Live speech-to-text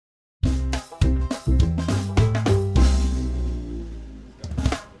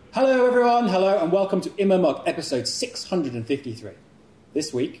Hello everyone, hello and welcome to Immermug episode 653.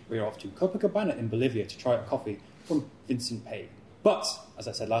 This week we are off to Copacabana in Bolivia to try a coffee from Vincent Pei. But, as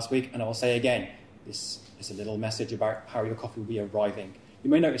I said last week, and I will say again, this is a little message about how your coffee will be arriving. You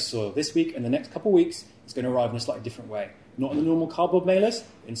may notice soil this week and the next couple of weeks it's going to arrive in a slightly different way. Not in the normal cardboard mailers,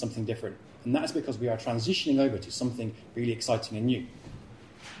 in something different. And that is because we are transitioning over to something really exciting and new.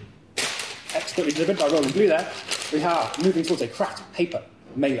 Expertly delivered by Rolling Blue there, we are moving towards a craft paper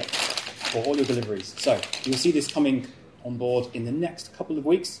mailer for all your deliveries. So you'll see this coming on board in the next couple of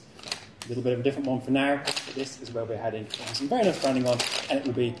weeks. A little bit of a different one for now, but this is where we're heading. There's some very nice branding on, and it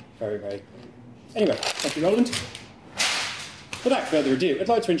will be very, very good. Anyway, thank you, Roland. Without further ado, I'd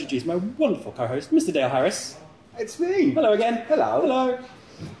like to introduce my wonderful co-host, Mr. Dale Harris. It's me. Hello again. Hello. Hello.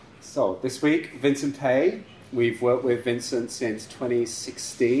 So this week, Vincent Pei. We've worked with Vincent since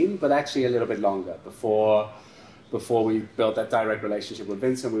 2016, but actually a little bit longer. Before we built that direct relationship with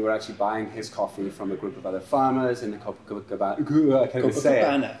Vincent, we were actually buying his coffee from a group of other farmers in the Copacabana. I can't even say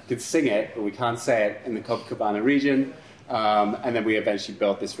it. You can sing it, but we can't say it, in the Copacabana region. And then we eventually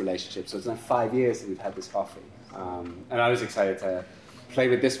built this relationship. So it's now 5 years that we've had this coffee. And I was excited to play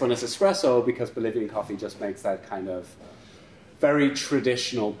with this one as espresso because Bolivian coffee just makes that kind of very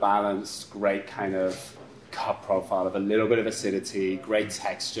traditional, balanced, great kind of cup profile of a little bit of acidity, great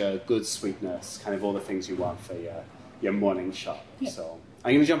texture, good sweetness, kind of all the things you want for your morning shot. Yeah. So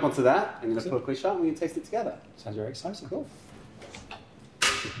I'm going to jump onto that. I'm going to put a quick shot and we can taste it together. Sounds very exciting. Cool.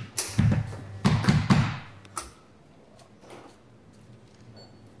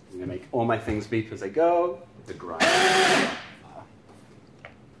 I'm going to make all my things beep as I go. The grind.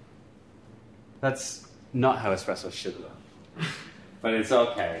 That's not how espresso should look. But it's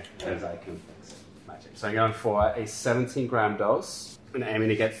okay, because I can fix it. Magic. So I'm going for a 17-gram dose. I'm aiming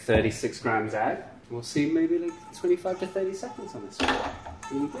to get 36 grams out. We'll see maybe like 25 to 30 seconds on this one.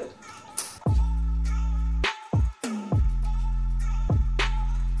 Really good.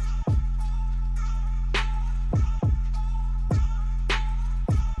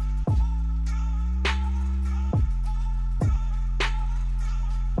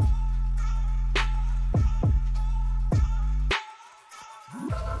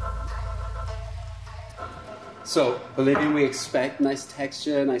 So, Bolivian, we expect nice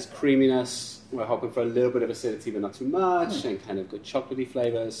texture, nice creaminess. We're hoping for a little bit of acidity, but not too much, and kind of good chocolatey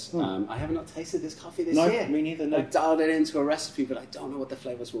flavors. I have not tasted this coffee this year. No, me neither. No. I dialed it into a recipe, but I don't know what the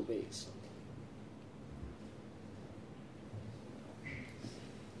flavors will be. So.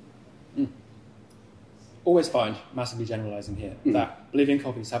 Always find, massively generalising here, that Bolivian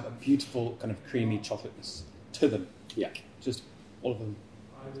coffees have a beautiful kind of creamy chocolateness to them. Yeah. Just all of them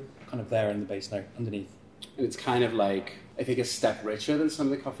kind of there in the base note underneath. And it's kind of like, I think, a step richer than some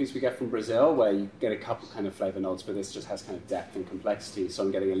of the coffees we get from Brazil, where you get a couple kind of flavour notes, but this just has kind of depth and complexity. So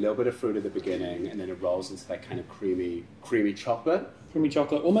I'm getting a little bit of fruit at the beginning, and then it rolls into that kind of creamy chocolate. Creamy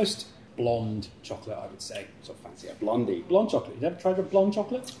chocolate, almost blonde chocolate, I would say. So fancy, a blondie. Blonde chocolate. You ever tried a blonde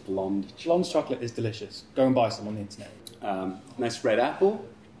chocolate? Blonde. Blonde chocolate is delicious. Go and buy some on the internet. Nice red apple.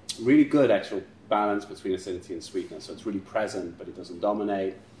 Really good actual balance between acidity and sweetness. So it's really present, but it doesn't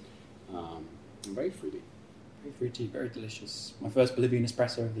dominate. And very fruity. Very fruity, very delicious. My first Bolivian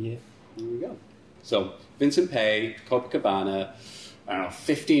espresso of the year. There we go. So, Vincent Pei, Copacabana, I don't know,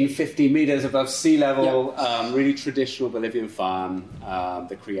 50 meters above sea level, really traditional Bolivian farm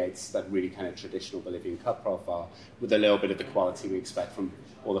that creates that really kind of traditional Bolivian cup profile with a little bit of the quality we expect from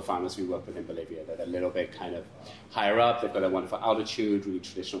all the farmers we work with in Bolivia. They're a little bit kind of higher up, they've got a wonderful altitude, really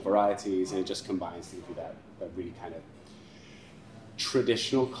traditional varieties, and it just combines to give you that really kind of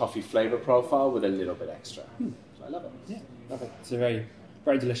traditional coffee flavor profile with a little bit extra. So I love it. Yeah, love it. It's a very,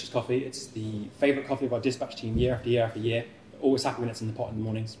 very delicious coffee. It's the favourite coffee of our dispatch team year after year after year. We're always happy when it's in the pot in the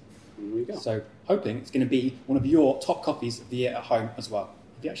mornings. There we go. So hoping it's going to be one of your top coffees of the year at home as well.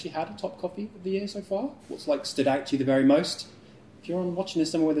 Have you actually had a top coffee of the year so far? What's stood out to you the very most? If you're watching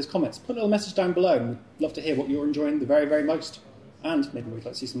this somewhere where there's comments, put a little message down below and we'd love to hear what you're enjoying the very, very most. And maybe we'd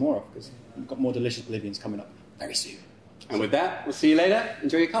like to see some more of, because we've got more delicious Bolivians coming up very soon. And with that, we'll see you later.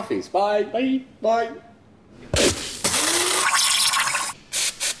 Enjoy your coffees. Bye. Bye. Bye.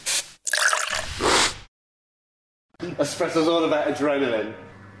 Espresso's all about adrenaline.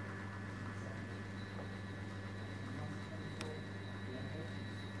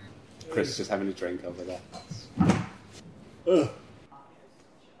 Chris is just having a drink over there. Ugh.